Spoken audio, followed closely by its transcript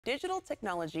Digital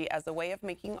technology as a way of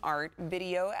making art,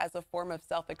 video as a form of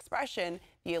self-expression,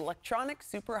 the electronic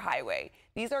superhighway.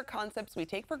 These are concepts we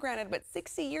take for granted, but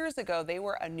 60 years ago, they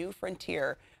were a new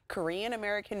frontier.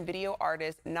 Korean-American video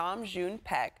artist June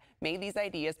Paik made these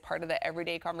ideas part of the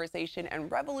everyday conversation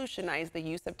and revolutionized the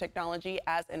use of technology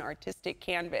as an artistic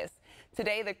canvas.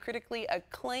 Today, the critically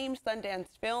acclaimed Sundance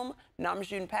film,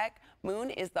 June Paik,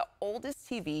 Moon is the oldest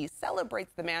TV,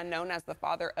 celebrates the man known as the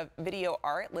father of video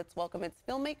art. Let's welcome its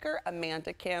filmmaker,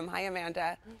 Amanda Kim. Hi,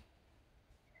 Amanda.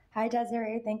 Hi,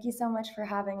 Desiree. Thank you so much for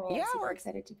having me. Yeah, I'm super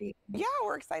excited to be here.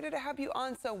 we're excited to have you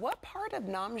on. So what part of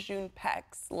June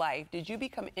Paik's life did you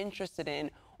become interested in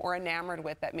or enamored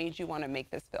with that made you want to make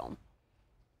this film?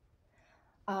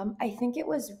 I think it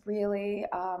was really,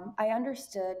 I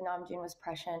understood Namjoon was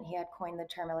prescient. He had coined the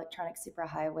term electronic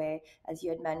superhighway, as you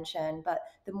had mentioned. But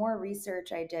the more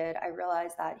research I did, I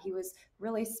realized that he was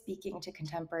really speaking to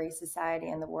contemporary society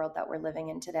and the world that we're living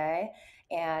in today,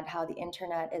 and how the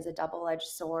internet is a double-edged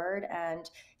sword. And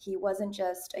he wasn't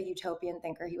just a utopian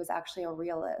thinker, he was actually a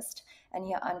realist. And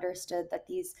he understood that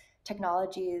these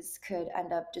technologies could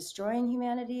end up destroying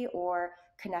humanity or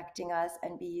connecting us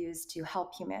and be used to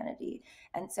help humanity.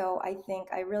 And so I think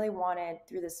I really wanted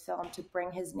through this film to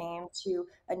bring his name to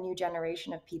a new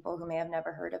generation of people who may have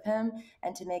never heard of him,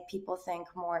 and to make people think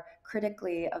more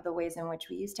critically of the ways in which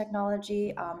we use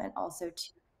technology, and also to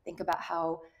think about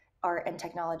how art and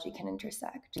technology can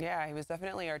intersect. Yeah, he was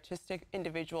definitely an artistic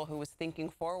individual who was thinking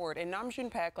forward. And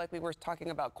June Paik, like we were talking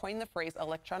about, coined the phrase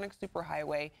electronic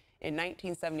superhighway in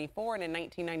 1974. And in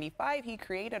 1995, he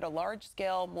created a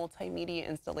large-scale multimedia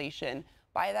installation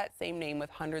by that same name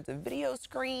with hundreds of video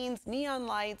screens, neon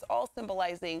lights, all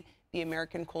symbolizing the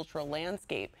American cultural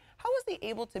landscape. How was he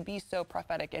able to be so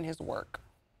prophetic in his work?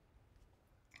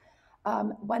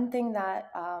 One thing that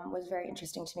was very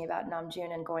interesting to me about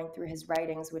Namjoon and going through his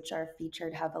writings, which are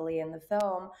featured heavily in the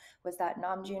film, was that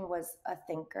Namjoon was a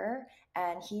thinker,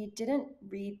 and he didn't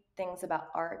read things about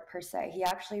art per se. He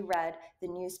actually read the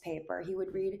newspaper. He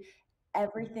would read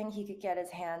everything he could get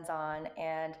his hands on.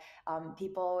 And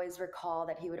people always recall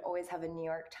that he would always have a New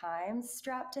York Times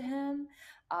strapped to him.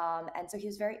 And so he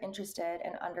was very interested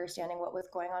in understanding what was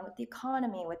going on with the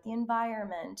economy, with the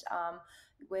environment,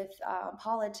 with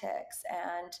politics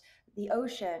and the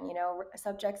ocean,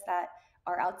 subjects that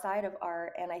are outside of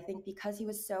art. And I think because he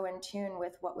was so in tune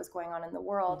with what was going on in the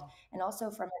world, and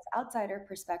also from his outsider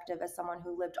perspective as someone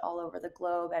who lived all over the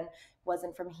globe and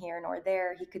wasn't from here nor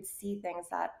there, he could see things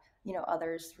that,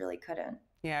 others really couldn't.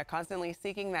 Yeah, constantly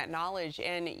seeking that knowledge.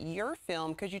 And your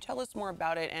film, could you tell us more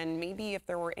about it and maybe if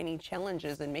there were any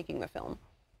challenges in making the film?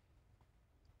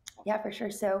 Yeah, for sure.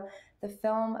 So the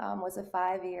film was a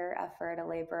 5-year effort, a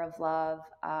labor of love,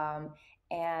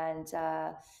 and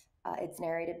it's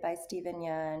narrated by Stephen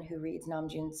Yun, who reads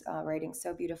Namjoon's writing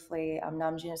so beautifully.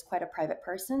 Namjoon is quite a private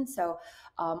person, so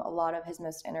a lot of his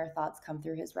most inner thoughts come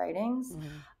through his writings.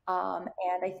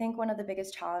 And I think one of the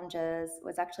biggest challenges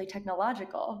was actually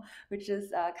technological, which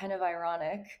is kind of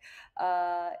ironic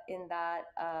in that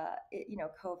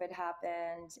COVID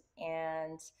happened,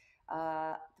 and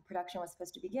the production was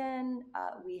supposed to begin.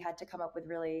 We had to come up with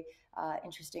really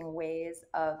interesting ways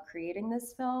of creating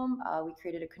this film. We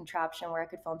created a contraption where I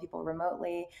could film people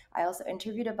remotely. I also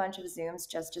interviewed a bunch of Zooms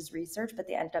just as research, but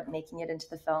they ended up making it into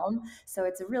the film. So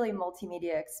it's a really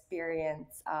multimedia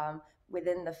experience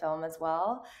within the film as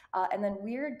well. And then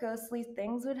weird ghostly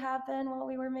things would happen while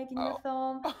we were making the Oh.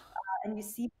 film. And you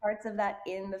see parts of that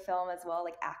in the film as well,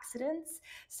 like accidents.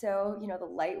 So, the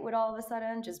light would all of a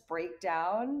sudden just break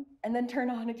down and then turn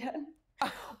on again.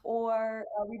 Or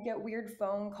we'd get weird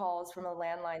phone calls from a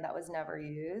landline that was never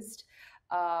used.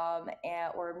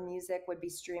 Or music would be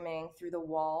streaming through the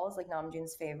walls, like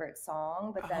Namjoon's favorite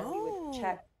song, but then we would Oh.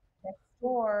 check next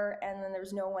door and then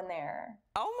there's no one there.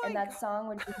 Oh And my that God. song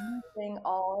would be looping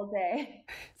all day.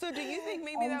 So do you think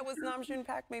maybe that was June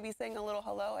Paik maybe saying a little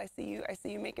hello? I see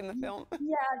you making the film.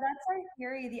 Yeah, that's our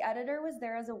theory. The editor was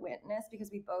there as a witness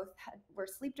because we both were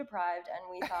sleep deprived,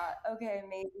 and we thought, okay,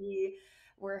 maybe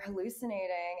we're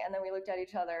hallucinating. And then we looked at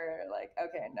each other like,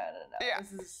 okay, no, Yeah,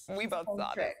 this is we he's both playing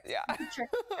saw this. tricks. Yeah. He's a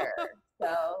trickster.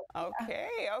 So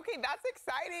yeah. Okay, that's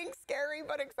exciting, scary,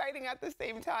 but exciting at the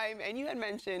same time. And you had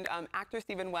mentioned actor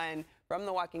Stephen Wen from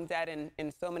The Walking Dead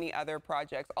and so many other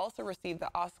projects also received the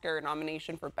Oscar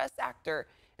nomination for Best Actor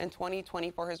in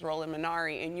 2020 for his role in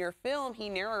Minari. In your film, he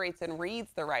narrates and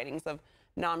reads the writings of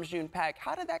June Paik.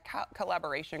 How did that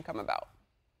collaboration come about?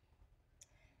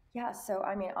 Yeah, so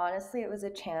I mean, honestly, it was a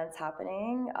chance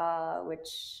happening,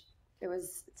 which it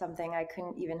was something I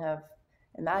couldn't even have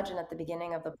imagined at the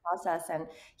beginning of the process. And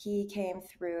he came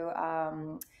through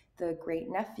the great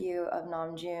nephew of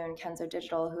Namjoon, Kenzo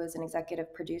Digital, who is an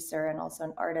executive producer and also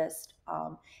an artist.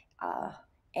 Uh,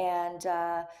 and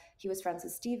he was friends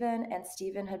with Steven, and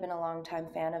Steven had been a longtime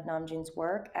fan of Namjoon's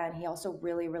work, and he also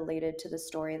really related to the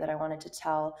story that I wanted to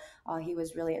tell. He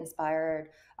was really inspired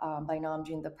by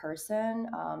Namjoon the person.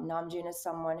 Namjoon is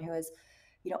someone who is,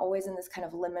 always in this kind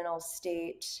of liminal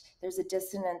state. There's a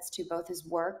dissonance to both his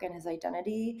work and his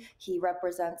identity. He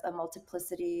represents a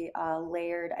multiplicity,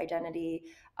 layered identity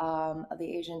of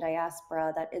the Asian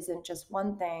diaspora that isn't just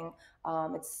one thing.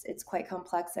 It's quite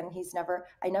complex, and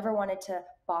I never wanted to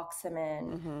box him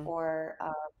in or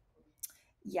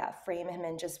frame him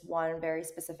in just one very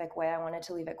specific way. I wanted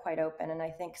to leave it quite open. And I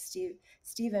think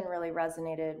Steven really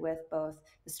resonated with both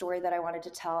the story that I wanted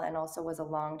to tell and also was a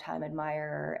longtime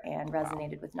admirer and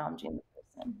resonated with Namjoon the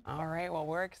person. All right, well,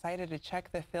 we're excited to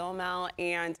check the film out.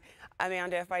 And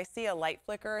Amanda, if I see a light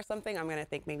flicker or something, I'm going to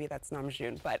think maybe that's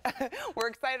Namjoon. But we're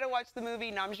excited to watch the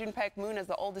movie. June Paik Moon as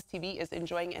the Oldest TV is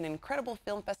enjoying an incredible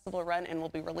film festival run and will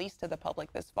be released to the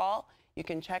public this fall. You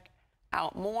can check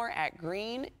out more at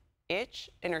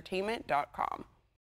greenitchentertainment.com.